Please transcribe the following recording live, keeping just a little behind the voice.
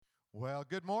Well,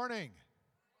 good morning.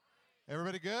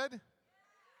 Everybody good?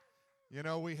 You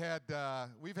know, we've had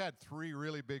 3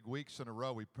 really big weeks in a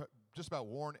row. Just about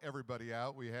worn everybody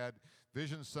out. We had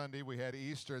Vision Sunday, we had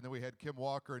Easter, and then we had Kim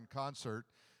Walker in concert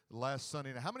last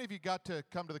Sunday. Now, how many of you got to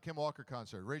come to the Kim Walker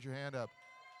concert? Raise your hand up.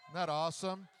 Isn't that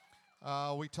awesome?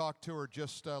 We talked to her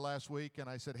just last week, and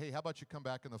I said, hey, how about you come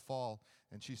back in the fall?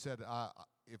 And she said,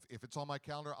 if it's on my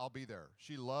calendar, I'll be there.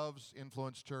 She loves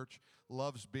Influence Church,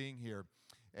 loves being here.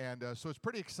 And so it's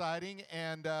pretty exciting.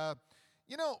 And,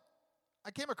 you know,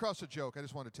 I came across a joke I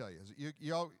just want to tell you.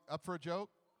 You all up for a joke?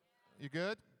 You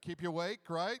good? Keep you awake,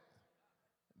 right?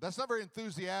 That's not very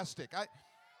enthusiastic.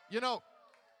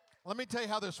 Let me tell you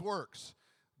how this works.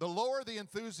 The lower the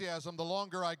enthusiasm, the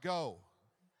longer I go.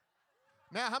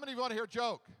 Now, how many of you want to hear a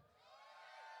joke?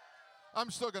 I'm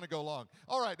still going to go long.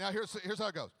 All right, now here's how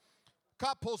it goes.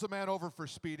 Cop pulls a man over for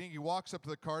speeding. He walks up to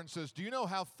the car and says, do you know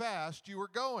how fast you were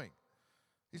going?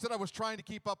 He said, I was trying to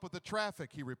keep up with the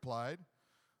traffic, he replied.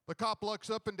 The cop looks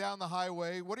up and down the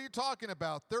highway. What are you talking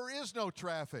about? There is no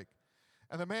traffic.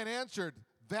 And the man answered,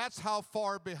 that's how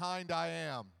far behind I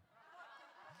am.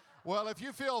 Well, if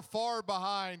you feel far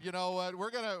behind, you know what,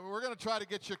 we're gonna try to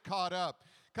get you caught up.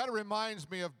 Kind of reminds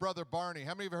me of Brother Barney.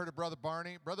 How many of you heard of Brother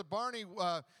Barney? Brother Barney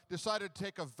decided to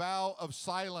take a vow of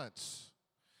silence.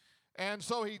 And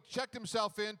so he checked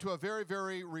himself into a very,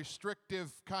 very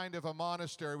restrictive kind of a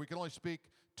monastery. We can only speak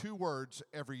 2 words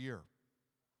every year.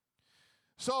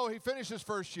 So he finished his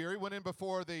first year. He went in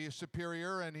before the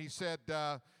superior and he said,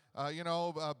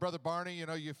 Brother Barney,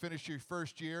 you finished your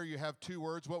first year. You have 2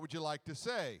 words. What would you like to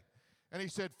say? And he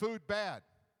said, food bad.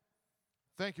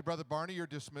 Thank you, Brother Barney. You're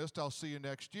dismissed. I'll see you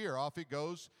next year. Off he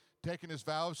goes, taking his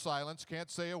vow of silence, can't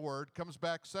say a word, comes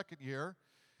back second year.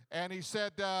 And he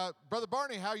said, Brother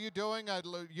Barney, how are you doing?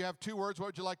 You have 2 words. What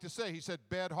would you like to say? He said,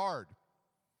 bed hard.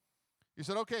 He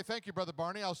said, okay, thank you, Brother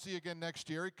Barney. I'll see you again next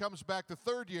year. He comes back the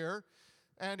 3rd year,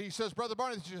 and he says, Brother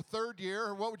Barney, this is your 3rd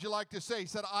year. What would you like to say? He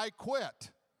said, I quit.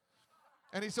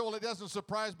 And he said, well, it doesn't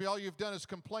surprise me. All you've done is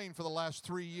complain for the last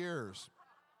 3 years.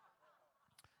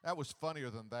 That was funnier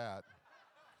than that.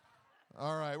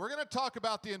 All right, we're going to talk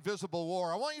about the invisible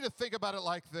war. I want you to think about it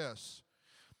like this.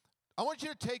 I want you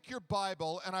to take your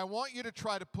Bible and I want you to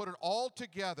try to put it all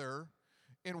together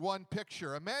in one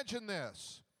picture. Imagine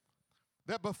this,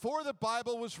 that before the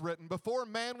Bible was written, before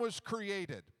man was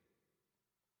created,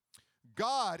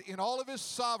 God in all of his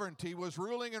sovereignty was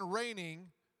ruling and reigning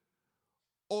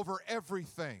over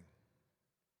everything.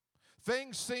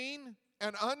 Things seen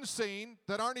and unseen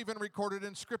that aren't even recorded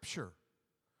in Scripture.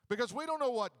 Because we don't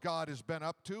know what God has been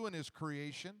up to in his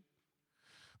creation.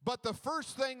 But the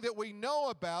first thing that we know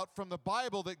about from the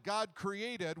Bible that God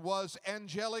created was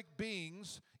angelic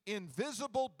beings,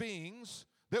 invisible beings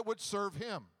that would serve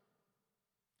him.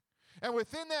 And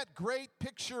within that great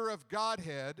picture of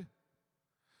Godhead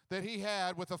that he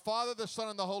had with the Father, the Son,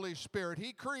 and the Holy Spirit,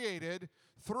 he created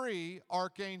 3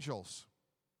 archangels.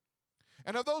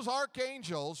 And of those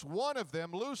archangels, one of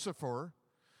them, Lucifer,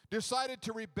 decided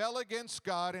to rebel against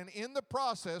God, and in the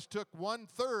process took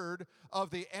 1/3 of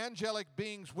the angelic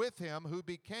beings with him, who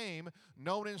became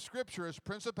known in Scripture as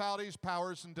principalities,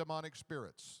 powers, and demonic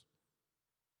spirits.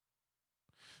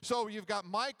 So you've got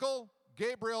Michael,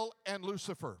 Gabriel, and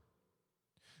Lucifer.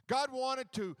 God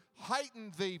wanted to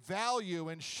heighten the value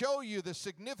and show you the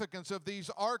significance of these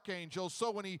archangels, so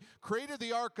when he created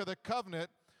the Ark of the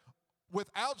Covenant, with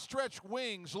outstretched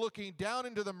wings looking down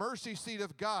into the mercy seat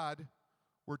of God,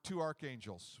 were 2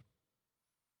 archangels.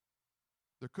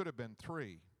 There could have been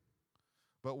 3,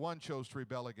 but one chose to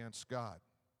rebel against God.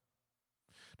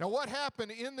 Now what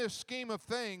happened in this scheme of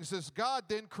things is God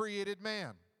then created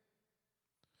man.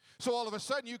 So all of a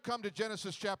sudden you come to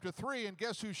Genesis chapter 3 and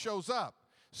guess who shows up?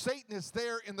 Satan is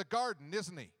there in the garden,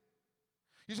 isn't he?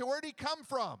 You say, where did he come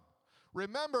from?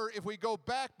 Remember, if we go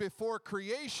back before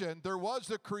creation, there was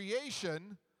the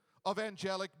creation of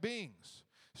angelic beings.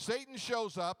 Satan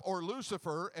shows up, or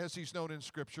Lucifer, as he's known in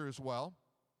Scripture as well.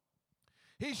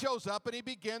 He shows up and he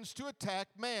begins to attack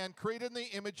man, created in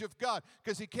the image of God.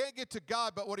 Because he can't get to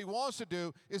God, but what he wants to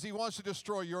do is he wants to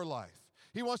destroy your life.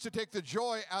 He wants to take the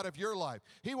joy out of your life.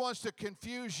 He wants to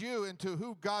confuse you into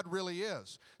who God really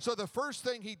is. So the first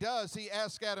thing he does, he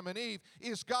asks Adam and Eve,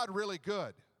 is God really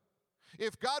good?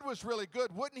 If God was really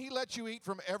good, wouldn't he let you eat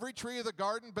from every tree of the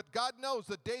garden? But God knows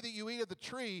the day that you eat of the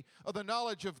tree of the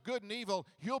knowledge of good and evil,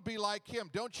 you'll be like him.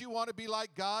 Don't you want to be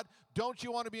like God? Don't you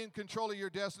want to be in control of your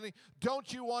destiny?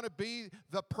 Don't you want to be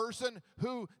the person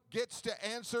who gets to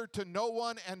answer to no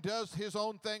one and does his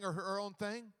own thing or her own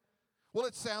thing? Well,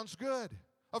 it sounds good.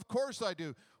 Of course I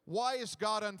do. Why is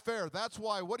God unfair? That's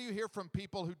why. What do you hear from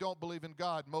people who don't believe in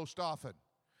God most often?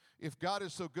 if God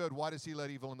is so good, why does he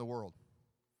let evil in the world?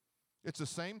 It's the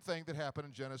same thing that happened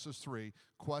in Genesis 3,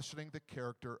 questioning the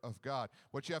character of God.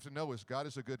 What you have to know is God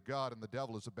is a good God and the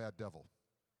devil is a bad devil.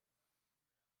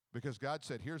 Because God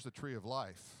said, here's the tree of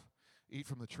life. Eat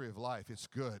from the tree of life. It's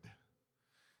good.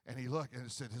 And he looked and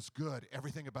it said, it's good.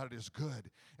 Everything about it is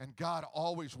good. And God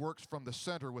always works from the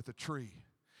center with a tree.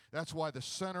 That's why the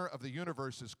center of the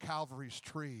universe is Calvary's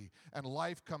tree. And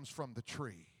life comes from the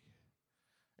tree.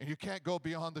 And you can't go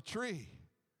beyond the tree.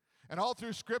 And all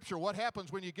through Scripture, what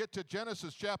happens when you get to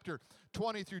Genesis chapter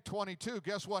 20 through 22?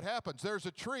 Guess what happens? There's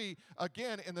a tree,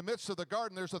 again, in the midst of the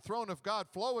garden. There's a throne of God.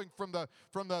 Flowing from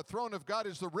the throne of God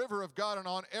is the river of God. And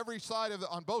on every side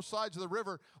on both sides of the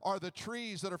river are the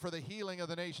trees that are for the healing of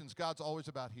the nations. God's always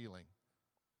about healing.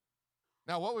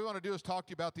 Now, what we want to do is talk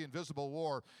to you about the invisible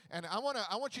war. And I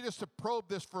want you just to probe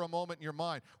this for a moment in your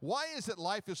mind. Why is it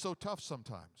life is so tough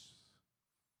sometimes?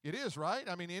 It is, right?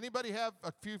 I mean, anybody have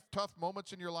a few tough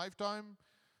moments in your lifetime?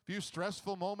 A few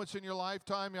stressful moments in your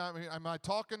lifetime? I mean, am I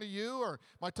talking to you or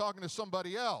am I talking to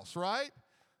somebody else, right?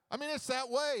 I mean, it's that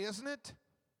way, isn't it?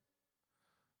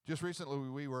 Just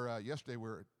recently, yesterday,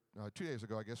 2 days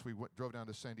ago, I guess, we drove down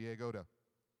to San Diego to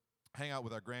hang out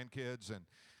with our grandkids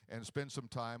and spend some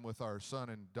time with our son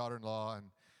and daughter-in-law.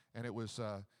 And it was,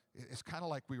 it's kind of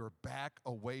like we were back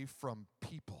away from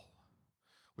people.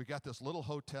 We got this little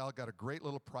hotel, got a great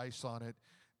little price on it,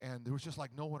 and there was just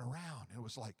like no one around. It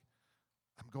was like,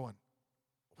 I'm going,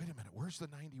 wait a minute, where's the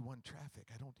 91 traffic?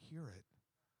 I don't hear it.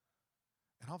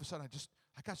 And all of a sudden,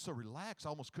 I got so relaxed, I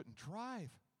almost couldn't drive.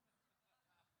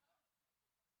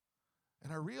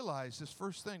 And I realized this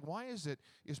first thing, why is it?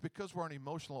 Is because we're on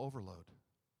emotional overload.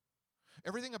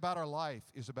 Everything about our life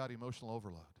is about emotional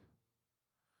overload.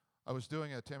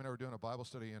 Tammy and I were doing a Bible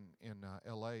study in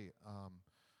L.A.,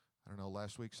 I don't know,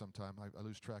 last week sometime. I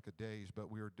lose track of days, but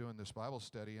we were doing this Bible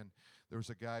study, and there was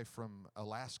a guy from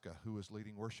Alaska who was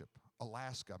leading worship.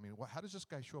 Alaska. I mean, how does this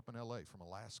guy show up in L.A. from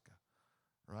Alaska,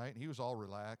 right? And he was all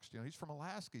relaxed. You know, he's from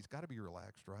Alaska. He's got to be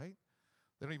relaxed, right?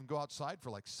 They don't even go outside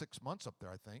for like 6 months up there,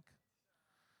 I think.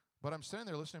 But I'm standing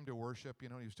there listening to worship, you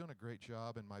know, and he was doing a great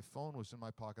job, and my phone was in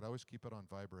my pocket. I always keep it on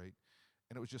vibrate,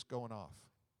 and it was just going off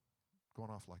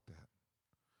like that.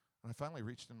 And I finally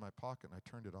reached in my pocket, and I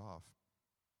turned it off.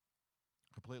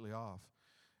 Completely off.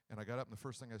 And I got up, and the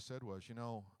first thing I said was, you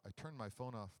know, I turned my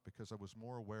phone off because I was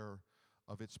more aware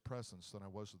of its presence than I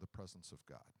was of the presence of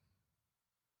God.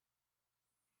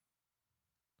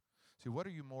 See, what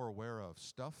are you more aware of?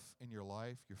 Stuff in your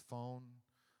life, your phone,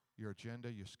 your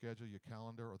agenda, your schedule, your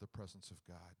calendar, or the presence of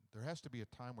God? There has to be a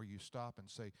time where you stop and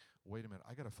say, wait a minute,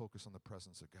 I got to focus on the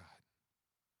presence of God.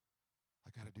 I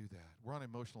got to do that. We're on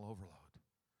emotional overload.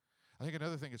 I think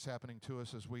another thing that's happening to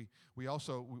us is we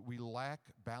lack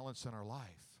balance in our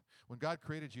life. When God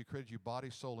created you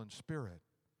body, soul, and spirit.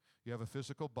 You have a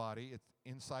physical body.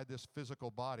 Inside this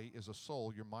physical body is a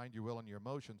soul, your mind, your will, and your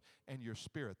emotions, and your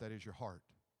spirit, that is your heart.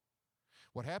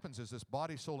 What happens is this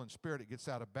body, soul, and spirit, it gets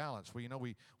out of balance. We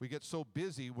get so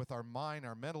busy with our mind,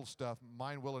 our mental stuff,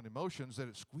 mind, will, and emotions, that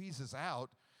it squeezes out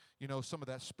some of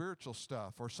that spiritual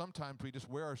stuff. Or sometimes we just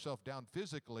wear ourselves down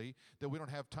physically that we don't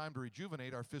have time to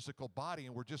rejuvenate our physical body,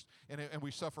 and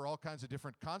we suffer all kinds of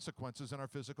different consequences in our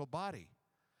physical body.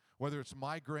 Whether it's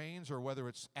migraines or whether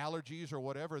it's allergies or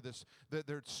whatever, there's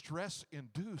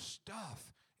stress-induced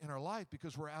stuff in our life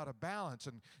because we're out of balance.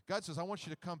 And God says, I want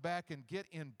you to come back and get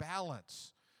in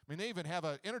balance. I mean, they even have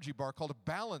an energy bar called a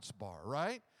balance bar,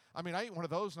 right? I mean, I eat one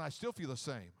of those and I still feel the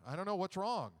same. I don't know what's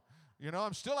wrong.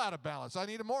 I'm still out of balance. I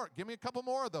need more. Give me a couple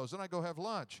more of those, and I go have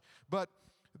lunch. But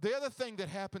the other thing that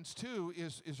happens, too,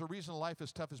 is the reason life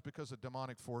is tough is because of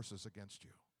demonic forces against you.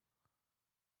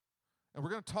 And we're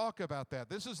going to talk about that.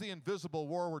 This is the invisible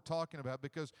war we're talking about,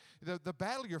 because the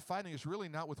battle you're fighting is really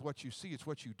not with what you see. It's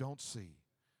what you don't see.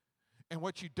 And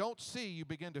what you don't see, you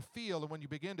begin to feel. And when you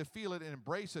begin to feel it and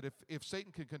embrace it, if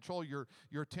Satan can control your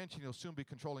attention, he'll soon be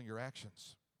controlling your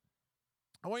actions.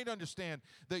 I want you to understand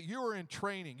that you are in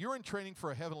training. You're in training for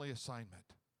a heavenly assignment.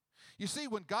 You see,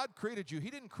 when God created you,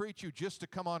 he didn't create you just to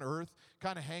come on earth,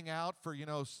 kind of hang out for,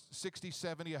 60,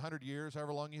 70, 100 years,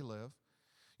 however long you live.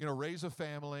 Raise a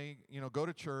family, go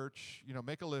to church,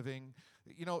 make a living.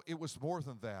 It was more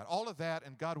than that. All of that,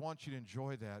 and God wants you to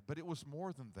enjoy that, but it was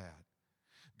more than that.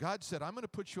 God said, I'm going to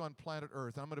put you on planet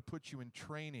Earth, and I'm going to put you in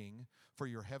training for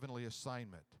your heavenly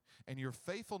assignment. And your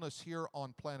faithfulness here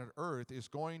on planet Earth is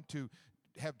going to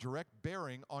have direct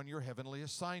bearing on your heavenly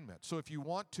assignment. So if you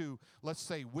want to, let's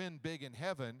say, win big in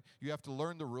heaven, you have to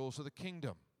learn the rules of the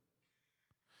kingdom.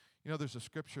 There's a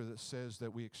scripture that says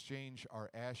that we exchange our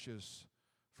ashes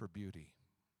for beauty.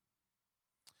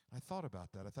 I thought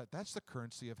about that. I thought, that's the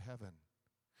currency of heaven.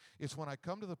 It's when I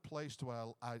come to the place to where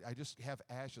I just have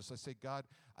ashes. I say, God,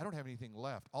 I don't have anything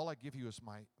left. All I give you is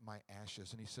my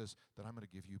ashes. And he says that I'm going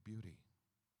to give you beauty.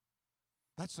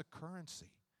 That's the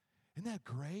currency. Isn't that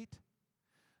great?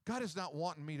 God is not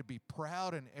wanting me to be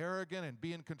proud and arrogant and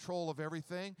be in control of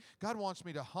everything. God wants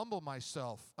me to humble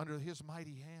myself under his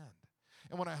mighty hand.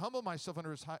 And when I humble myself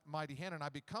under his mighty hand and I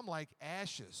become like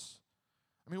ashes,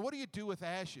 I mean, what do you do with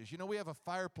ashes? You know, we have a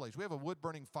fireplace. We have a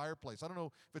wood-burning fireplace. I don't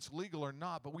know if it's legal or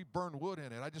not, but we burn wood in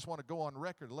it. I just want to go on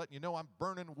record letting you know I'm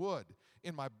burning wood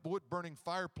in my wood-burning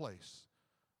fireplace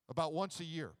about once a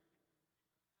year.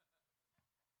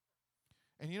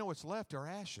 And you know what's left are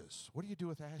ashes. What do you do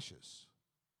with ashes?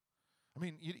 I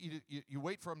mean, you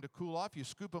wait for them to cool off, you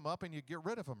scoop them up, and you get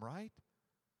rid of them, right?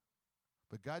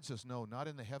 But God says, no, not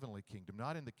in the heavenly kingdom,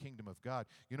 not in the kingdom of God.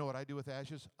 You know what I do with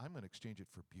ashes? I'm going to exchange it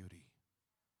for beauty.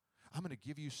 I'm going to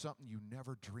give you something you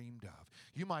never dreamed of.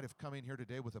 You might have come in here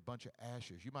today with a bunch of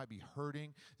ashes. You might be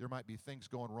hurting. There might be things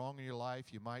going wrong in your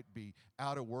life. You might be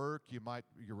out of work.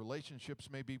 Your relationships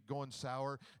may be going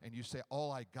sour. And you say,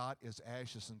 all I got is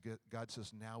ashes. And God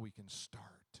says, now we can start.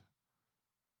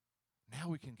 Now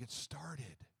we can get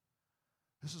started.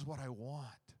 This is what I want.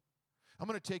 I'm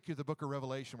going to take you to the book of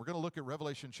Revelation. We're going to look at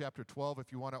Revelation chapter 12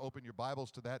 if you want to open your Bibles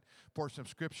to that portion of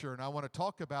Scripture. And I want to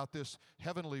talk about this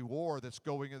heavenly war that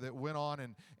went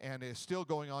on and is still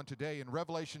going on today. In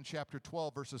Revelation chapter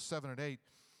 12, verses 7 and 8,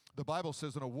 the Bible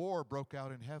says that a war broke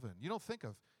out in heaven. You don't think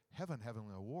of heaven having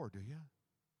a war, do you?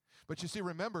 But you see,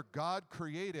 remember, God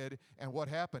created, and what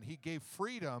happened? He gave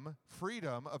freedom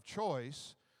of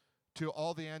choice to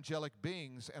all the angelic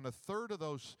beings, and a third of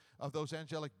those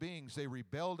angelic beings, they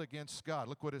rebelled against God.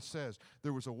 Look what it says.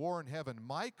 There was a war in heaven.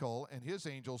 Michael and his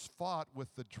angels fought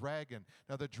with the dragon.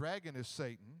 Now, the dragon is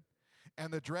Satan,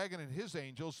 and the dragon and his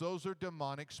angels, those are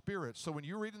demonic spirits. So when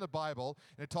you read in the Bible,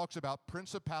 and it talks about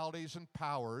principalities and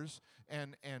powers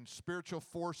and spiritual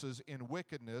forces in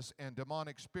wickedness and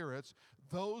demonic spirits,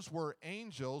 those were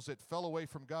angels that fell away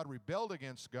from God, rebelled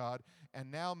against God,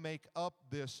 and now make up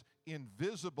this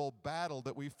invisible battle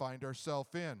that we find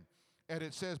ourselves in. And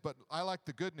it says, but I like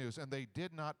the good news, and they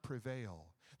did not prevail.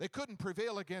 They couldn't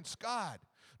prevail against God,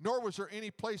 nor was there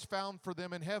any place found for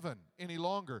them in heaven any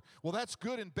longer. Well, that's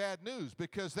good and bad news,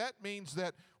 because that means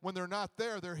that when they're not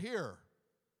there, they're here,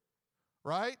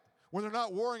 right? When they're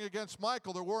not warring against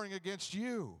Michael, they're warring against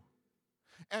you.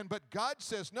 But God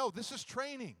says, no, this is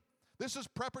training. This is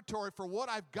preparatory for what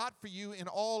I've got for you in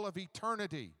all of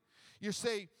eternity. You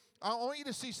say, I want you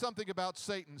to see something about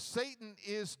Satan. Satan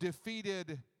is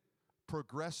defeated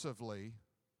progressively,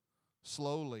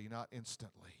 slowly, not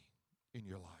instantly in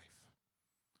your life.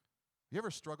 You ever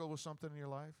struggle with something in your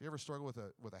life? You ever struggle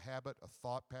with a habit, a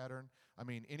thought pattern? I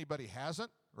mean, anybody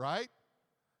hasn't, right?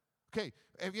 Okay,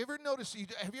 have you ever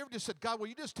just said, God, will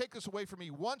you just take this away from me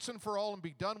once and for all and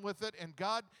be done with it? And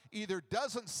God either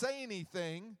doesn't say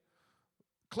anything,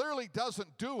 clearly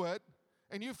doesn't do it,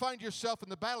 and you find yourself in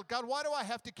the battle. God, why do I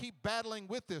have to keep battling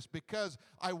with this? Because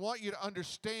I want you to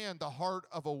understand the heart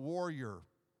of a warrior.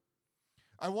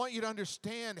 I want you to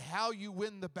understand how you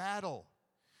win the battle.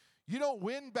 You don't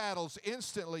win battles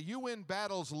instantly. You win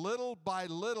battles little by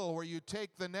little, where you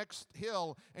take the next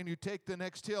hill and you take the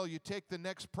next hill. You take the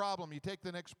next problem. You take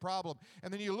the next problem.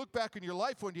 And then you look back in your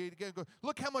life one day and go,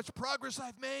 look how much progress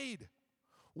I've made.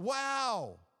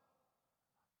 Wow.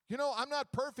 You know, I'm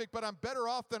not perfect, but I'm better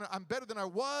than I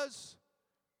was.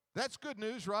 That's good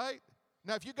news, right?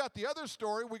 Now, if you got the other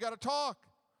story, we got to talk.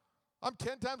 I'm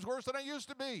 10 times worse than I used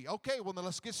to be. Okay, well, then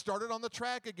let's get started on the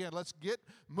track again. Let's get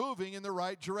moving in the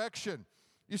right direction.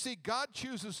 You see, God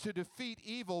chooses to defeat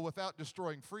evil without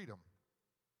destroying freedom.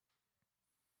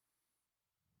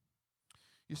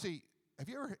 You see, have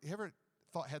you ever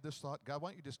had this thought, God,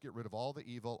 why don't you just get rid of all the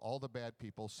evil, all the bad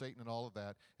people, Satan and all of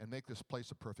that, and make this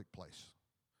place a perfect place?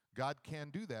 God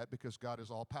can do that because God is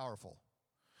all-powerful.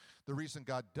 The reason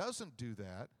God doesn't do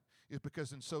that is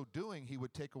because in so doing, he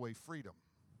would take away freedom.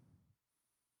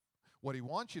 What he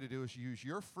wants you to do is use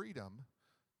your freedom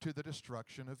to the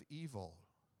destruction of evil.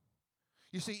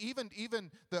 You see,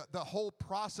 even the whole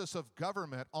process of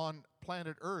government on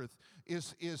planet Earth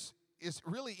is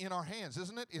really in our hands,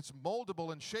 isn't it? It's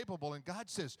moldable and shapeable, and God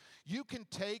says you can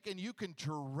take and you can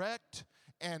direct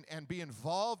and be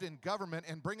involved in government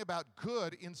and bring about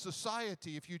good in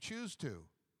society if you choose to.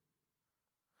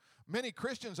 Many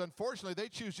Christians, unfortunately, they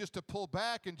choose just to pull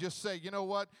back and just say, you know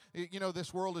what,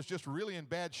 this world is just really in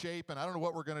bad shape, and I don't know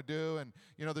what we're going to do, and,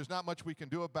 there's not much we can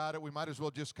do about it. We might as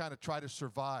well just kind of try to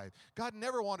survive. God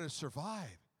never wanted to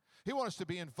survive. He wants us to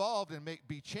be involved and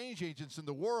be change agents in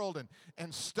the world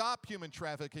and stop human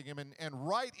trafficking and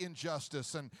right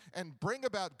injustice and bring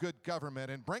about good government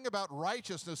and bring about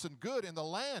righteousness and good in the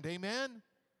land. Amen?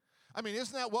 I mean,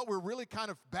 isn't that what we're really kind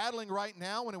of battling right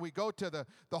now when we go to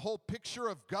the whole picture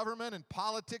of government and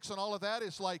politics and all of that?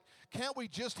 It's like, can't we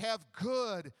just have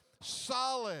good,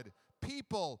 solid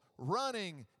people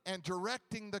running and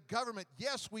directing the government?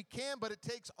 Yes, we can, but it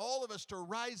takes all of us to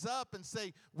rise up and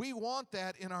say, we want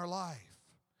that in our life.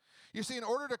 You see, in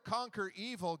order to conquer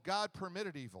evil, God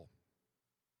permitted evil.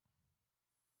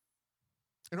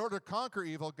 In order to conquer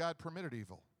evil, God permitted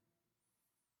evil.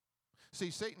 See,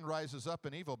 Satan rises up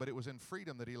in evil, but it was in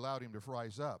freedom that he allowed him to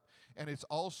rise up. And it's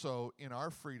also in our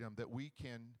freedom that we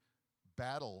can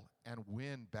battle and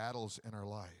win battles in our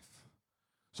life.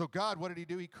 So God, what did he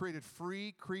do? He created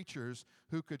free creatures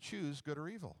who could choose good or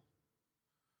evil.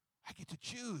 I get to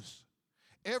choose.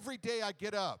 Every day I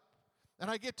get up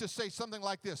and I get to say something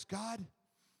like this: God,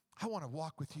 I want to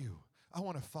walk with you. I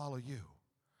want to follow you.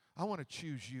 I want to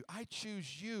choose you. I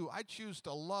choose you. I choose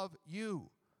to love you.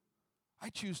 I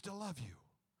choose to love you.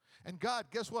 And God,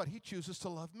 guess what? He chooses to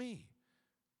love me.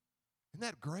 Isn't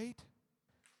that great?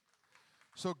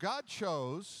 So God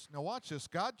chose, now watch this,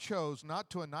 God chose not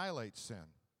to annihilate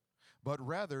sin, but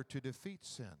rather to defeat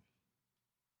sin.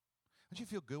 Don't you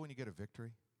feel good when you get a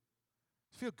victory?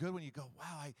 You feel good when you go,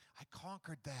 wow, I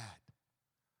conquered that.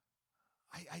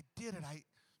 I did it.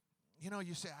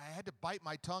 You say, I had to bite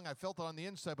my tongue. I felt it on the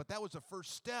inside, but that was the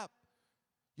first step.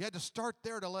 You had to start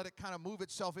there to let it kind of move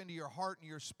itself into your heart and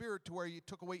your spirit to where you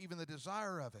took away even the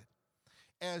desire of it.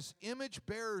 As image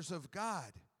bearers of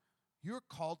God, you're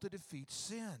called to defeat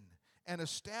sin and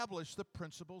establish the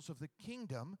principles of the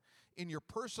kingdom in your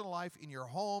personal life, in your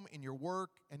home, in your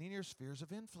work, and in your spheres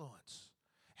of influence.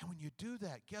 And when you do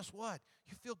that, guess what?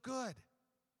 You feel good.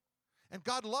 And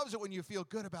God loves it when you feel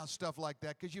good about stuff like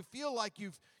that, because you feel like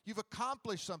you've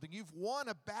accomplished something. You've won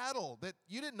a battle that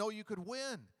you didn't know you could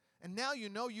win. And now you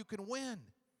know you can win.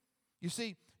 You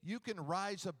see, you can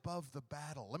rise above the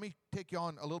battle. Let me take you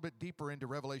on a little bit deeper into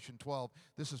Revelation 12.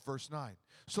 This is verse 9.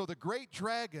 So the great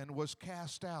dragon was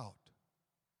cast out,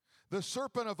 the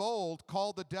serpent of old,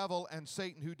 called the devil and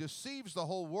Satan, who deceives the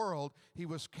whole world. He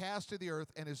was cast to the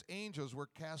earth, and his angels were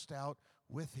cast out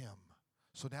with him.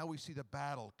 So now we see the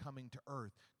battle coming to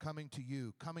earth, coming to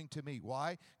you, coming to me.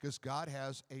 Why? Because God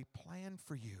has a plan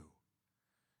for you.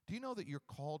 Do you know that you're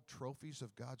called trophies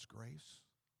of God's grace?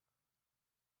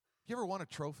 You ever won a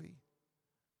trophy?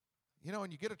 You know,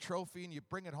 and you get a trophy and you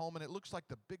bring it home and it looks like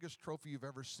the biggest trophy you've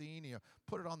ever seen. You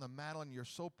put it on the mantle and you're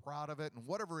so proud of it. And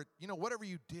whatever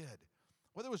you did,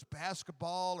 whether it was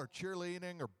basketball or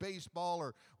cheerleading or baseball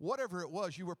or whatever it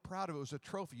was, you were proud of it. It was a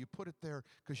trophy. You put it there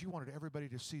because you wanted everybody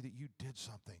to see that you did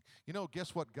something. You know,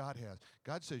 guess what God has?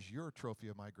 God says, you're a trophy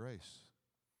of my grace.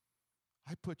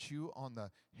 I put you on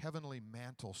the heavenly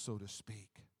mantle, so to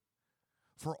speak,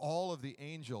 for all of the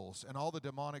angels and all the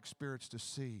demonic spirits to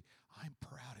see. I'm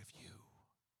proud of you.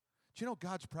 Do you know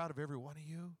God's proud of every one of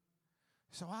you?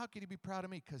 So how can he be proud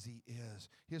of me? Because he is.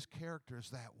 His character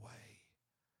is that way.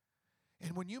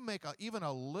 And when you make even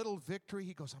a little victory,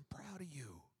 he goes, I'm proud of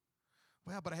you.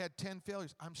 Well, but I had 10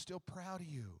 failures. I'm still proud of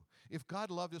you. If God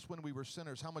loved us when we were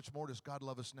sinners, how much more does God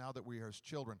love us now that we are his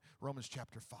children? Romans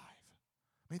chapter 5.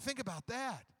 I mean, think about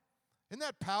that. Isn't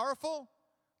that powerful?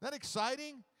 Isn't that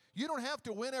exciting? You don't have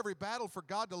to win every battle for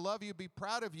God to love you, be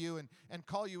proud of you, and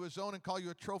call you his own and call you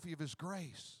a trophy of his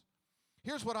grace.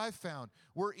 Here's what I've found.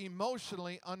 We're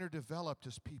emotionally underdeveloped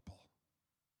as people.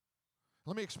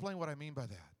 Let me explain what I mean by that.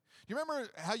 Do you remember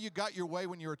how you got your way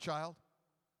when you were a child?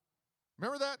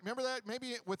 Remember that? Remember that?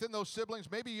 Maybe within those siblings,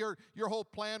 maybe your whole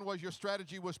plan was, your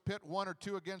strategy was pit one or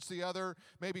two against the other.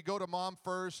 Maybe go to mom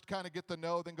first, kind of get the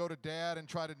no, then go to dad and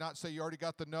try to not say you already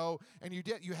got the no. And you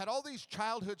did. You had all these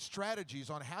childhood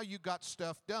strategies on how you got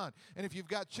stuff done. And if you've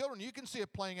got children, you can see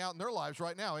it playing out in their lives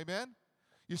right now. Amen?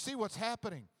 You see what's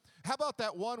happening. How about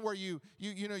that one where you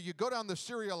go down the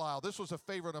cereal aisle? This was a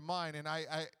favorite of mine. And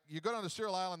you go down the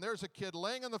cereal aisle, and there's a kid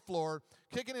laying on the floor,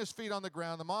 kicking his feet on the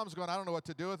ground. The mom's going, I don't know what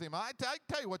to do with him. I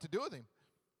tell you what to do with him.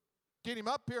 Get him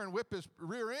up here and whip his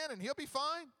rear end, and he'll be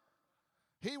fine.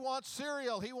 He wants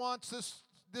cereal. He wants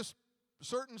this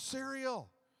certain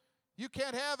cereal. You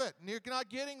can't have it, and you're not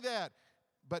getting that.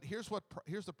 But here's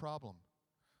the problem.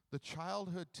 The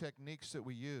childhood techniques that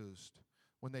we used,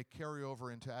 when they carry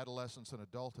over into adolescence and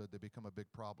adulthood, they become a big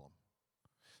problem.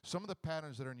 Some of the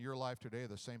patterns that are in your life today are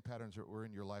the same patterns that were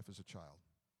in your life as a child.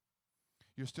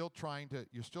 You're still trying to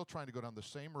go down the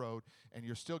same road, and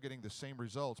you're still getting the same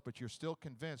results, but you're still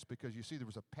convinced because you see there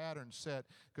was a pattern set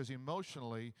because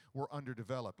emotionally we're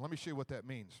underdeveloped. Let me show you what that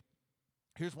means.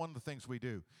 Here's one of the things we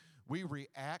do. We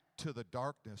react to the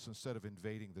darkness instead of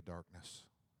invading the darkness.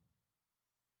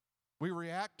 We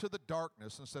react to the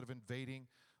darkness instead of invading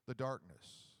the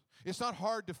darkness. It's not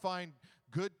hard to find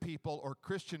good people or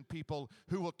Christian people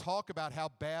who will talk about how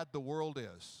bad the world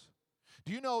is.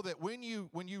 Do you know that when you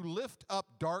lift up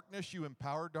darkness, you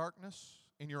empower darkness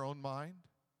in your own mind?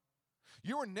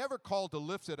 You were never called to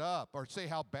lift it up or say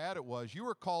how bad it was. You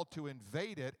were called to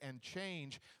invade it and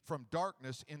change from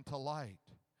darkness into light.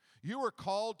 You were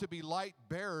called to be light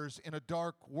bearers in a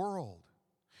dark world.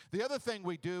 The other thing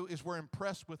we do is we're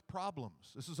impressed with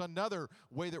problems. This is another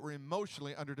way that we're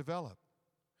emotionally underdeveloped.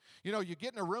 You know, you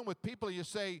get in a room with people and you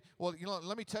say, well, you know,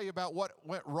 let me tell you about what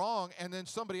went wrong, and then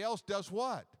somebody else does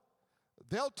what?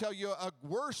 They'll tell you a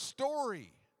worse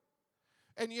story.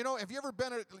 And, you know, have you ever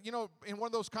been, in one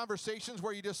of those conversations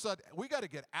where you just said, we got to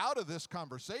get out of this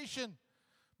conversation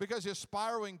because it's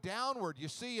spiraling downward, you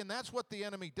see, and that's what the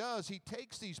enemy does. He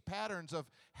takes these patterns of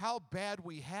how bad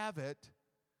we have it,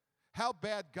 how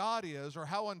bad God is, or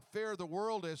how unfair the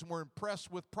world is, and we're impressed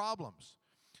with problems.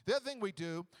 The other thing we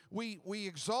do, we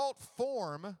exalt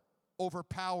form over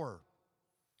power.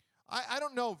 I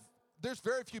don't know, there's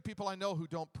very few people I know who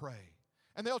don't pray.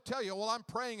 And they'll tell you, well, I'm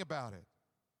praying about it.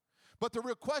 But the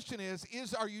real question is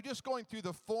are you just going through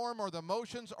the form or the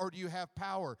motions, or do you have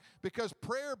power? Because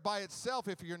prayer by itself,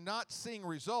 if you're not seeing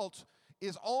results,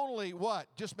 is only what?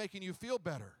 Just making you feel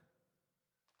better.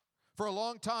 For a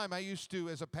long time, I used to,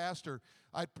 as a pastor,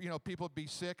 people would be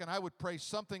sick, and I would pray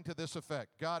something to this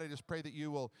effect. God, I just pray that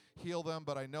you will heal them,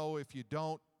 but I know if you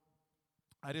don't,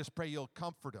 I just pray you'll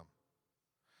comfort them.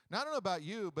 Now, I don't know about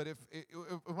you, but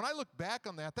when I look back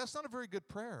on that, that's not a very good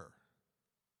prayer.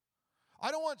 I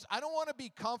don't want to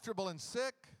be comfortable and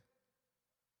sick.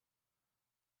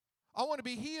 I want to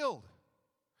be healed.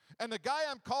 And the guy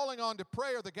I'm calling on to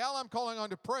pray, or the gal I'm calling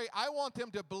on to pray, I want them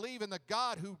to believe in the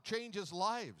God who changes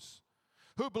lives,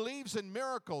 who believes in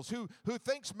miracles, who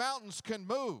thinks mountains can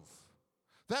move.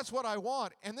 That's what I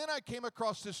want. And then I came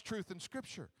across this truth in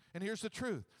Scripture. And here's the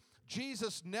truth.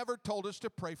 Jesus never told us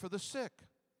to pray for the sick.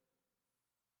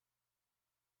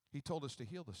 He told us to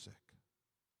heal the sick.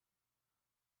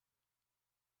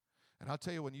 And I'll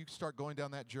tell you, when you start going down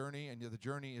that journey, and the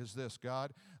journey is this,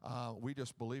 God, we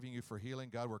just believing you for healing.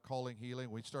 God, we're calling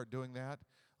healing. We start doing that.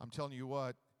 I'm telling you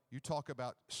what, you talk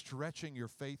about stretching your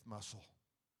faith muscle.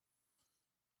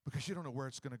 Because you don't know where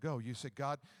it's going to go. You say,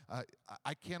 God,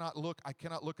 I cannot look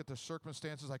at the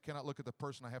circumstances. I cannot look at the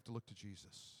person. I have to look to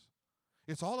Jesus.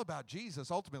 It's all about Jesus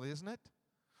ultimately, isn't it?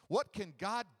 What can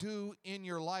God do in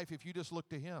your life if you just look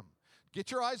to Him? Get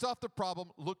your eyes off the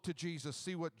problem, look to Jesus,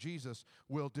 see what Jesus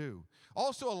will do.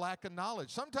 Also, a lack of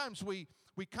knowledge. Sometimes we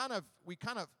kind of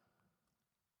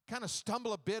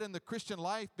stumble a bit in the Christian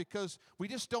life because we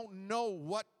just don't know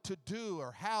what to do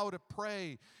or how to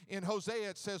pray. In Hosea,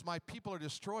 it says, my people are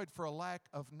destroyed for a lack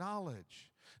of knowledge.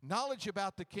 Knowledge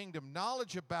about the kingdom,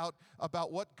 knowledge about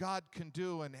what God can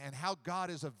do and how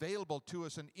God is available to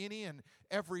us in any and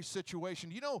every situation.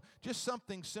 You know, just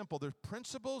something simple. There's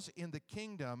principles in the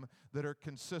kingdom that are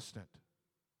consistent.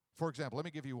 For example, let me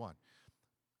give you one.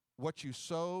 What you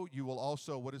sow, you will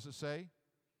also, what does it say?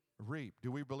 Reap.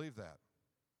 Do we believe that?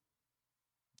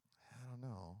 I don't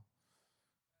know.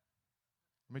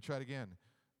 Let me try it again.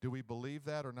 Do we believe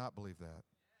that or not believe that?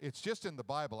 It's just in the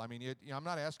Bible. I mean, I'm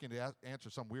not asking to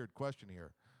answer some weird question here,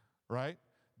 right?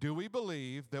 Do we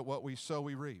believe that what we sow,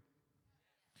 we reap?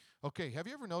 Okay, have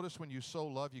you ever noticed when you sow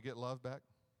love, you get love back?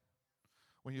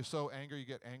 When you sow anger, you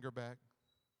get anger back?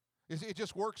 It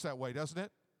just works that way, doesn't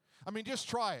it? I mean, just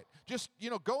try it. Just,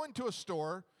 go into a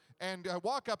store and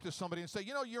walk up to somebody and say,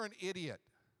 you're an idiot.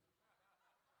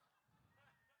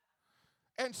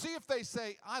 And see if they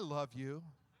say, I love you.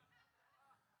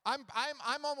 I'm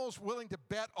almost willing to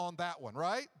bet on that one,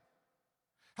 right?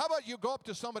 How about you go up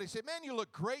to somebody and say, man, you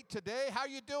look great today. How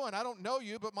you doing? I don't know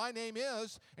you, but my name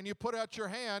is, and you put out your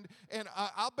hand, and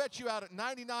I'll bet you out at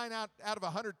 99 out of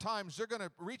 100 times, they're going to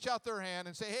reach out their hand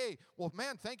and say, hey, well,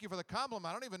 man, thank you for the compliment.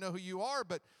 I don't even know who you are,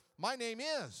 but my name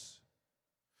is.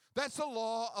 That's the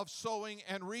law of sowing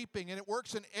and reaping, and it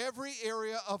works in every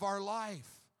area of our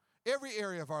life. Every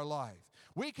area of our life.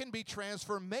 We can be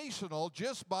transformational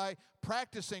just by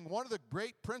practicing one of the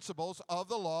great principles of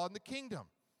the law and the kingdom.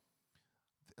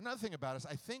 Another thing about us,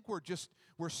 I think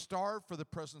we're starved for the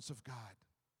presence of God.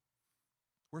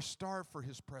 We're starved for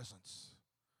His presence.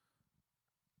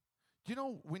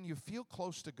 When you feel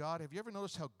close to God, have you ever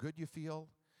noticed how good you feel?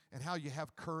 And how you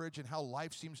have courage and how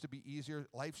life seems to be easier,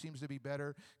 life seems to be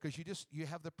better, because you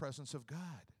have the presence of God.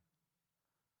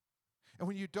 And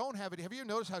when you don't have it, have you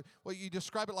noticed how, you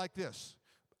describe it like this?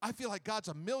 I feel like God's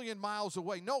a million miles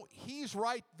away. No, He's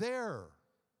right there.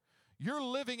 You're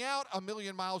living out a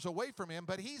million miles away from him,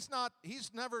 but he's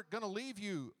never going to leave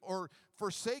you or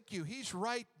forsake you. He's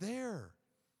right there.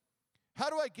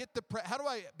 How do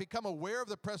I become aware of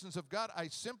the presence of God? I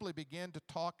simply begin to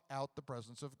talk out the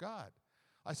presence of God.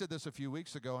 I said this a few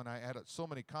weeks ago, and I had so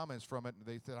many comments from it, and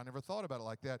they said, I never thought about it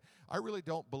like that. I really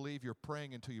don't believe you're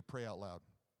praying until you pray out loud.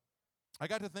 I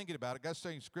got to thinking about it, got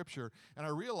studying Scripture, and I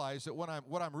realized that what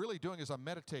I'm really doing is I'm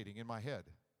meditating in my head.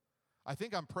 I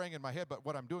think I'm praying in my head, but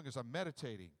what I'm doing is I'm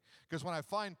meditating. Because when I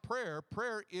find prayer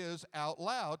is out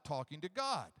loud talking to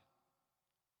God.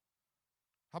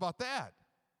 How about that?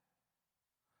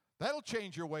 That'll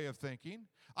change your way of thinking.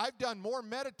 I've done more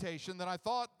meditation than I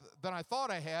thought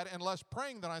I had, and less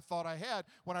praying than I thought I had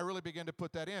when I really began to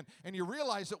put that in. And you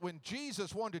realize that when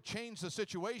Jesus wanted to change the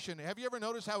situation, have you ever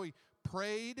noticed how he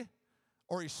prayed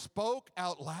or he spoke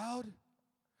out loud?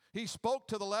 He spoke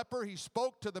to the leper, he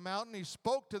spoke to the mountain, he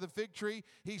spoke to the fig tree,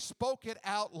 he spoke it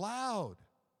out loud.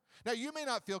 Now, you may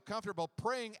not feel comfortable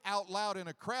praying out loud in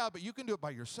a crowd, but you can do it by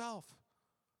yourself.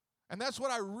 And that's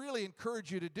what I really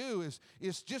encourage you to do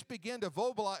is just begin to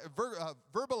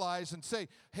verbalize and say,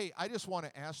 hey, I just want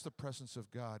to ask the presence of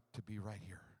God to be right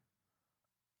here.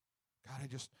 God,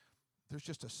 there's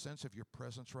just a sense of your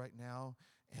presence right now,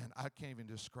 and I can't even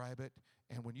describe it.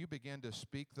 And when you begin to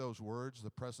speak those words, the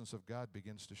presence of God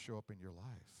begins to show up in your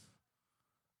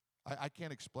life. I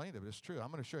can't explain it, but it's true.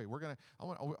 I'm going to show you. I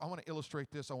want to illustrate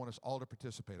this. I want us all to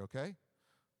participate, okay?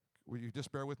 Will you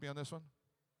just bear with me on this one?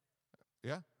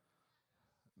 Yeah?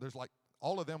 There's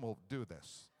all of them will do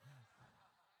this.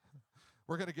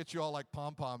 We're going to get you all like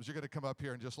pom-poms. You're going to come up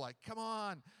here and just come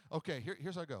on. Okay,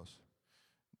 here's how it goes.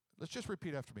 Let's just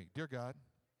repeat after me. Dear God,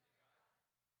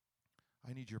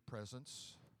 I need your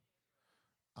presence.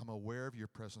 I'm aware of your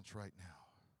presence right now.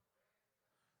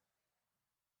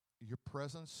 Your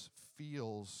presence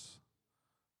feels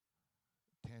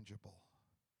tangible.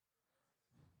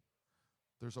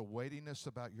 There's a weightiness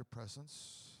about your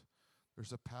presence.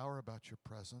 There's a power about your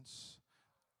presence.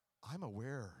 I'm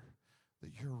aware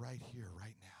that you're right here,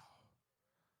 right now.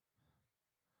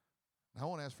 Now, I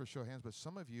won't ask for a show of hands, but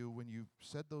some of you, when you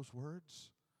said those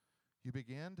words, you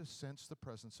began to sense the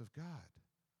presence of God.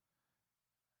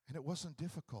 And it wasn't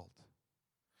difficult.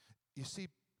 You see,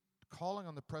 calling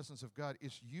on the presence of God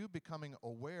is you becoming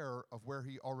aware of where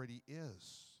he already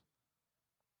is.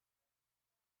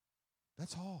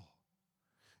 That's all.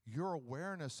 Your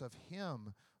awareness of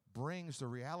him brings the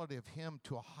reality of him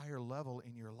to a higher level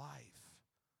in your life.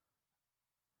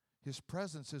 His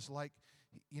presence is like,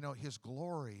 his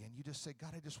glory, and you just say,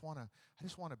 God, I just want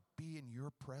to be in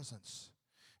your presence.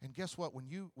 And guess what? When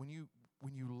you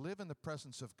live in the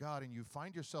presence of God and you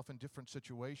find yourself in different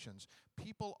situations,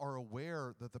 people are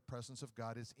aware that the presence of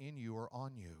God is in you or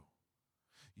on you.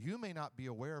 You may not be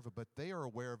aware of it, but they are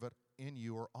aware of it in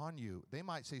you or on you. They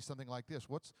might say something like this,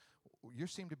 you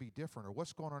seem to be different, or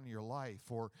what's going on in your life?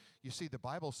 Or, you see, the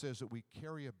Bible says that we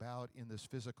carry about in this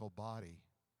physical body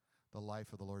the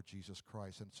life of the Lord Jesus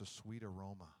Christ, and it's a sweet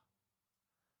aroma.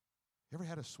 You ever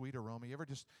had a sweet aroma? You ever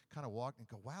just kind of walk and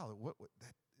go, wow, what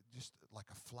that just like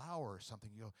a flower or something,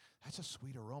 you go, that's a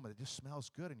sweet aroma. It just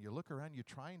smells good. And you look around, you're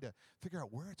trying to figure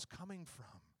out where it's coming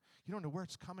from. You don't know where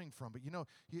it's coming from, but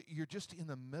you're just in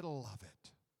the middle of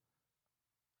it.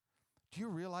 Do you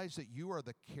realize that you are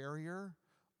the carrier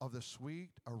of the sweet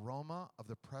aroma of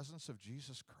the presence of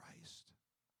Jesus Christ?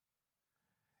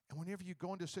 And whenever you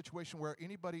go into a situation where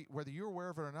anybody, whether you're aware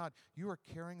of it or not, you are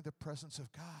carrying the presence of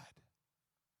God.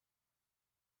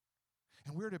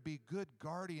 And we're to be good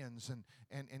guardians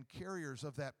and carriers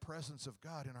of that presence of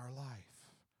God in our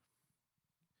life.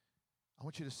 I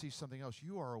want you to see something else.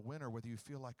 You are a winner whether you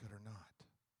feel like it or not.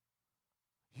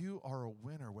 You are a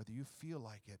winner whether you feel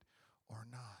like it or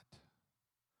not.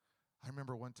 I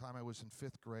remember one time I was in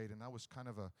 5th grade, and I was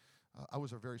I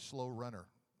was a very slow runner,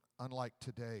 unlike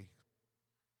today.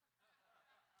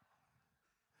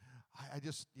 I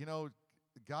just,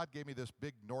 God gave me this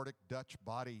big Nordic Dutch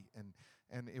body,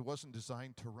 and it wasn't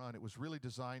designed to run. It was really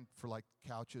designed for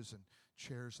couches and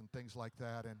chairs and things like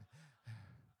that. And,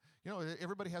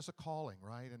 everybody has a calling,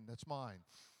 right? And that's mine.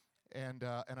 And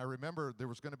I remember there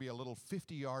was going to be a little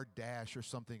 50-yard dash or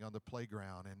something on the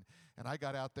playground. And I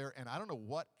got out there, and I don't know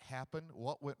what happened,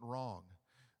 what went wrong,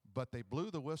 but they blew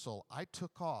the whistle. I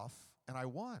took off, and I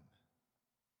won.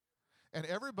 And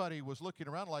everybody was looking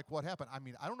around like, what happened? I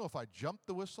mean, I don't know if I jumped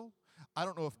the whistle. I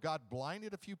don't know if God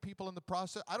blinded a few people in the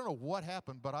process. I don't know what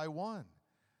happened, but I won.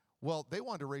 Well, they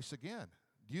wanted to race again.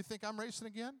 Do you think I'm racing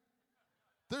again?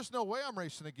 There's no way I'm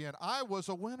racing again. I was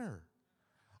a winner.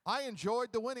 I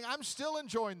enjoyed the winning. I'm still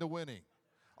enjoying the winning.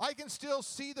 I can still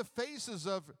see the faces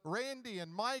of Randy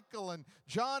and Michael and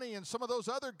Johnny and some of those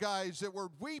other guys that were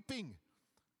weeping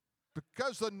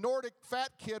because the Nordic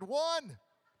fat kid won.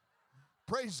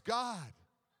 Praise God.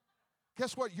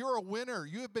 Guess what? You're a winner.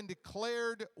 You have been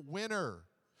declared winner.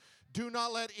 Do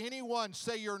not let anyone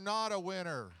say you're not a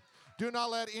winner. Do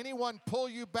not let anyone pull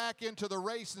you back into the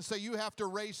race and say you have to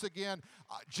race again.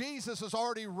 Jesus has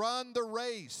already run the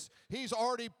race. He's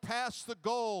already passed the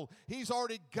goal. He's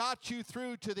already got you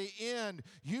through to the end.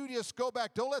 You just go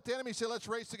back. Don't let the enemy say, let's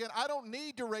race again. I don't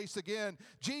need to race again.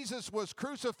 Jesus was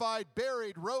crucified,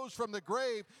 buried, rose from the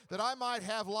grave that I might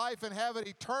have life and have it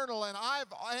eternal, and I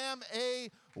am a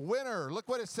winner. Look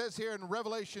what it says here in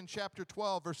Revelation chapter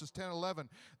 12, verses 10 and 11.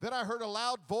 Then I heard a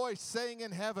loud voice saying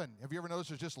in heaven. Have you ever noticed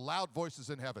there's just loud voices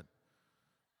in heaven?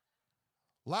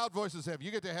 Loud voices in heaven.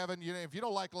 You get to heaven, if you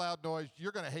don't like loud noise,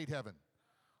 you're going to hate heaven.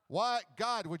 Why?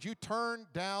 God, would you turn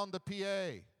down the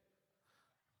PA?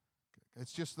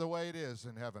 It's just the way it is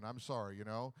in heaven. I'm sorry,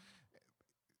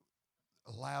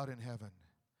 Loud in heaven.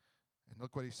 And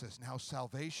look what he says. Now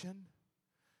salvation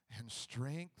and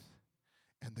strength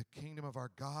and the kingdom of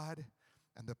our God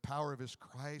and the power of his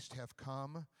Christ have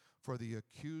come, for the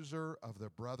accuser of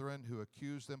the brethren who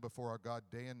accused them before our God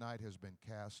day and night has been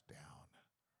cast down.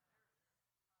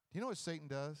 Do you know what Satan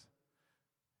does?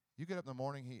 You get up in the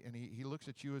morning, he looks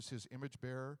at you as his image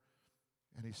bearer,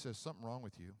 and he says, something wrong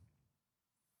with you.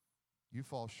 You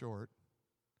fall short.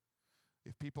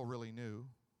 If people really knew,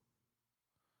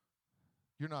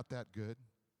 you're not that good.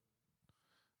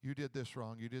 You did this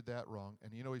wrong. You did that wrong.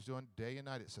 And you know what he's doing? Day and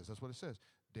night, it says. That's what it says.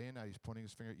 Day and night, he's pointing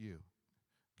his finger at you.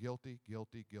 Guilty,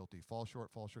 guilty, guilty. Fall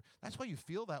short, fall short. That's why you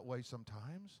feel that way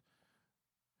sometimes.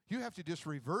 You have to just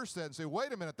reverse that and say,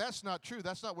 wait a minute, that's not true.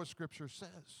 That's not what Scripture says.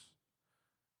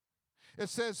 It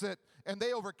says that, and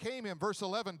they overcame him, verse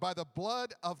 11, by the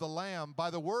blood of the Lamb, by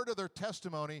the word of their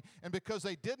testimony, and because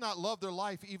they did not love their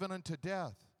life even unto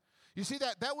death. You see,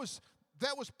 that was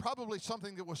probably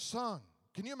something that was sung.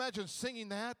 Can you imagine singing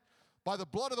that? By the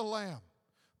blood of the Lamb,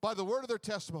 by the word of their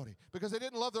testimony, because they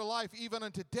didn't love their life even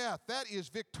unto death. That is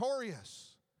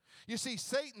victorious. You see,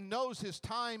 Satan knows his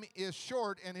time is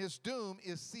short and his doom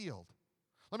is sealed.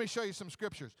 Let me show you some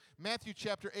scriptures. Matthew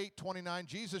chapter 8, 29,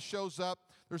 Jesus shows up.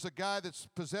 There's a guy that's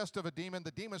possessed of a demon.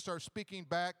 The demon starts speaking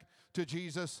back to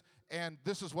Jesus, and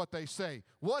this is what they say.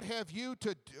 What have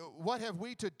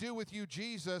we to do with you,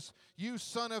 Jesus, you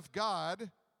Son of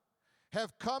God?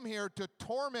 Have come here to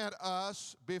torment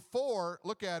us before,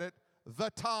 look at it, the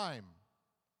time.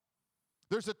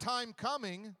 There's a time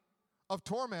coming of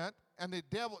torment, and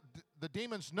the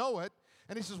demons know it.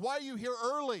 And he says, why are you here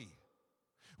early?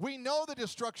 We know the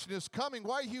destruction is coming.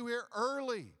 Why are you here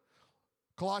early?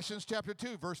 Colossians chapter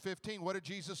 2, verse 15. What did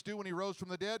Jesus do when he rose from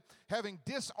the dead? Having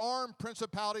disarmed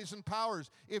principalities and powers.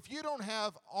 If you don't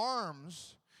have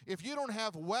arms, if you don't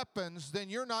have weapons, then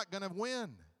you're not going to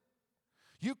win.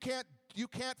 You can't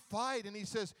fight. And he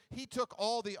says he took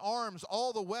all the arms,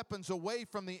 all the weapons away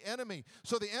from the enemy.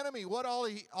 So the enemy,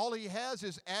 all he has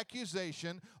is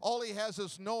accusation. All he has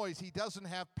is noise. He doesn't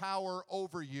have power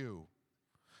over you.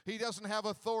 He doesn't have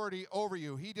authority over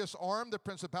you. He disarmed the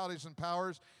principalities and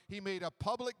powers. He made a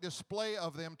public display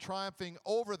of them, triumphing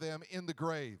over them in the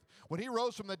grave. When he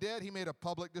rose from the dead, he made a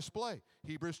public display.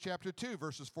 Hebrews chapter 2,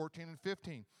 verses 14 and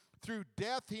 15. Through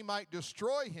death he might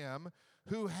destroy him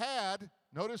who had,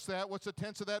 notice that, what's the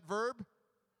tense of that verb?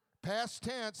 Past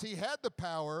tense. He had the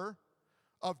power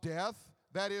of death,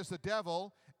 that is the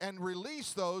devil, and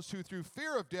release those who through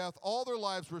fear of death all their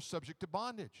lives were subject to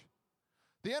bondage.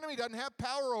 The enemy doesn't have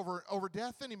power over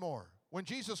death anymore. When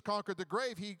Jesus conquered the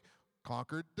grave, he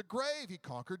conquered the grave. He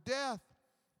conquered death.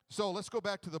 So let's go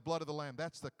back to the blood of the Lamb.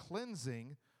 That's the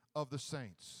cleansing of the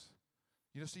saints.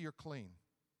 You see, you're clean.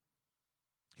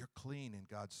 You're clean in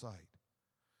God's sight.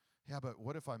 Yeah, but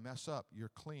what if I mess up?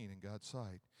 You're clean in God's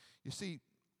sight. You see,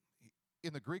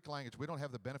 in the Greek language, we don't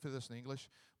have the benefit of this in English,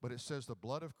 but it says the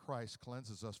blood of Christ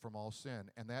cleanses us from all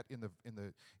sin, and that in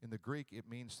the Greek it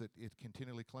means that it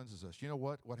continually cleanses us. You know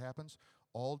what happens?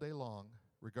 All day long,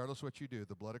 regardless of what you do,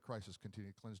 the blood of Christ is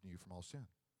continually cleansing you from all sin.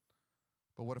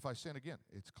 But what if I sin again?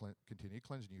 It's continually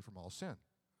cleansing you from all sin.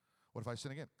 What if I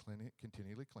sin again?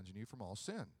 Continually cleansing you from all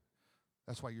sin.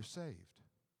 That's why you're saved.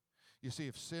 You see,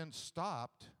 if sin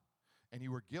stopped and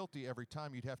you were guilty every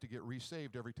time, you'd have to get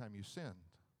resaved every time you sinned.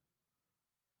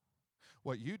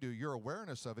 What you do, your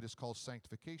awareness of it is called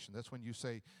sanctification. That's when you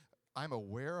say, I'm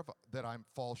aware of that I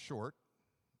fall short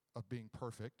of being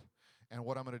perfect, and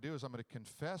what I'm going to do is I'm going to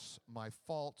confess my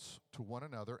faults to one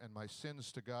another and my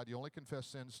sins to God. You only confess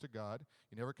sins to God.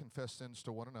 You never confess sins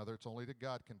to one another. It's only to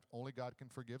God. Only God can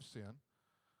forgive sin.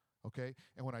 Okay?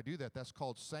 And when I do that, that's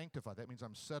called sanctified. That means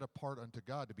I'm set apart unto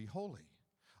God to be holy.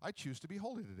 I choose to be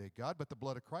holy today, God, but the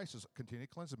blood of Christ is continuing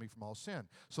to cleanse me from all sin.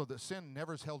 So that sin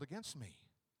never is held against me.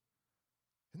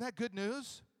 Isn't that good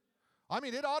news? I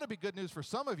mean, it ought to be good news for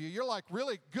some of you. You're like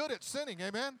really good at sinning,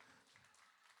 amen?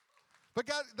 But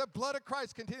God, the blood of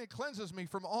Christ continually cleanses me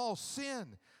from all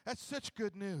sin. That's such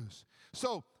good news.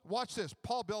 So watch this.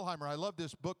 Paul Bilheimer, I love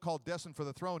this book called Destined for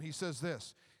the Throne. He says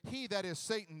this, he, that is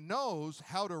Satan, knows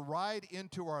how to ride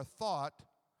into our thought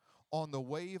on the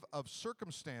wave of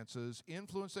circumstances,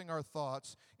 influencing our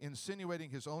thoughts, insinuating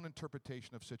his own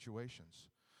interpretation of situations.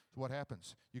 So what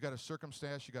happens? You got a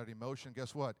circumstance, you got an emotion.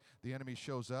 Guess what? The enemy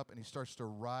shows up and he starts to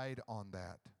ride on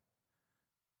that.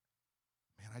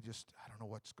 Man, I don't know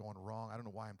what's going wrong. I don't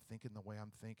know why I'm thinking the way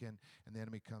I'm thinking. And the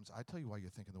enemy comes. I tell you why you're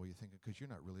thinking the way you're thinking, because you're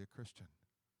not really a Christian.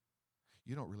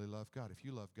 You don't really love God. If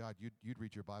you love God, you'd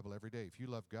read your Bible every day. If you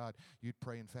love God, you'd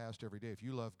pray and fast every day. If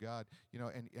you love God, and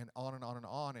on and on and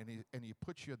on, and he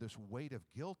puts you this weight of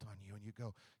guilt on you, and you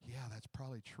go, yeah, that's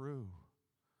probably true.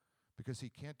 Because he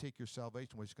can't take your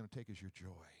salvation. What he's going to take is your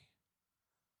joy.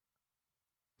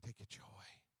 Take your joy.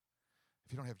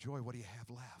 If you don't have joy, what do you have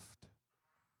left?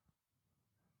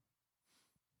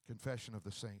 Confession of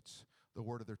the saints, the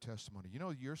word of their testimony. You know,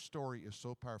 your story is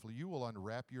so powerful. You will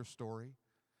unwrap your story.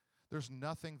 There's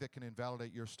nothing that can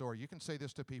invalidate your story. You can say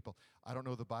this to people, I don't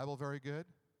know the Bible very good.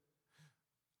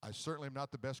 I certainly am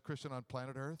not the best Christian on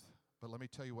planet Earth, but let me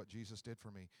tell you what Jesus did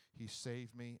for me. He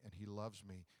saved me and he loves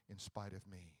me in spite of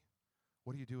me.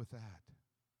 What do you do with that?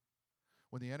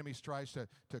 When the enemy tries to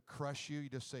crush you, you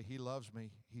just say, he loves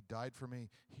me. He died for me.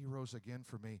 He rose again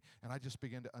for me. And I just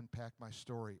begin to unpack my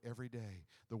story every day.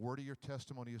 The word of your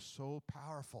testimony is so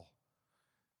powerful.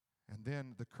 And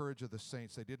then the courage of the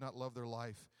saints. They did not love their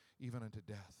life even unto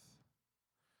death.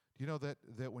 Do you know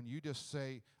that when you just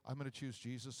say, I'm going to choose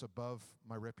Jesus above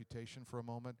my reputation for a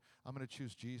moment. I'm going to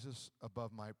choose Jesus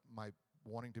above my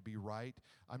wanting to be right.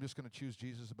 I'm just going to choose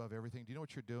Jesus above everything. Do you know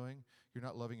what you're doing? You're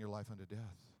not loving your life unto death.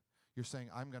 You're saying,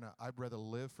 I'd rather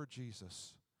live for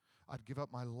Jesus. I'd give up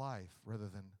my life rather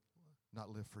than not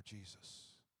live for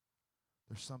Jesus.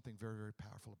 There's something very, very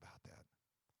powerful about that.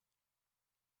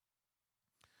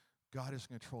 God is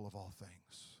in control of all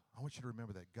things. I want you to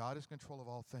remember that. God is in control of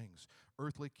all things.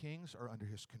 Earthly kings are under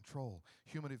his control.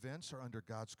 Human events are under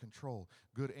God's control.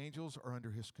 Good angels are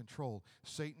under his control.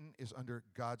 Satan is under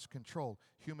God's control.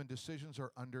 Human decisions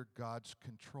are under God's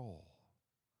control.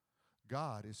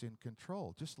 God is in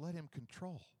control. Just let him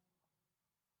control.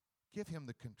 Give him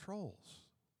the controls.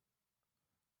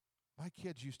 My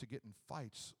kids used to get in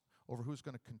fights over who's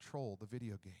going to control the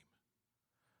video game.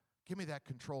 Give me that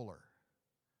controller.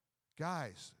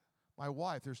 Guys, my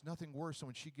wife, there's nothing worse than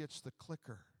when she gets the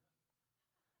clicker.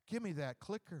 Give me that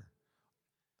clicker.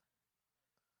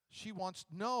 She wants,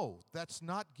 no, that's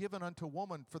not given unto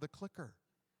woman for the clicker.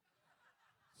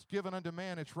 It's given unto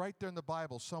man. It's right there in the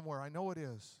Bible somewhere. I know it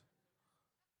is.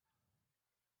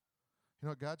 You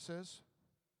know what God says?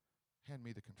 Hand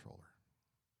me the controller.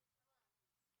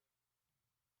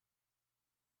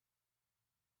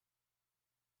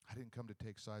 I didn't come to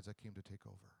take sides. I came to take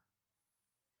over.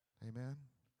 Amen?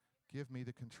 Give me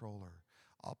the controller.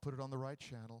 I'll put it on the right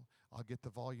channel. I'll get the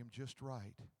volume just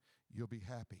right. You'll be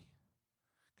happy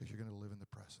because you're going to live in the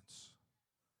presence.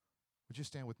 Would you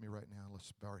stand with me right now?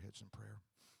 Let's bow our heads in prayer.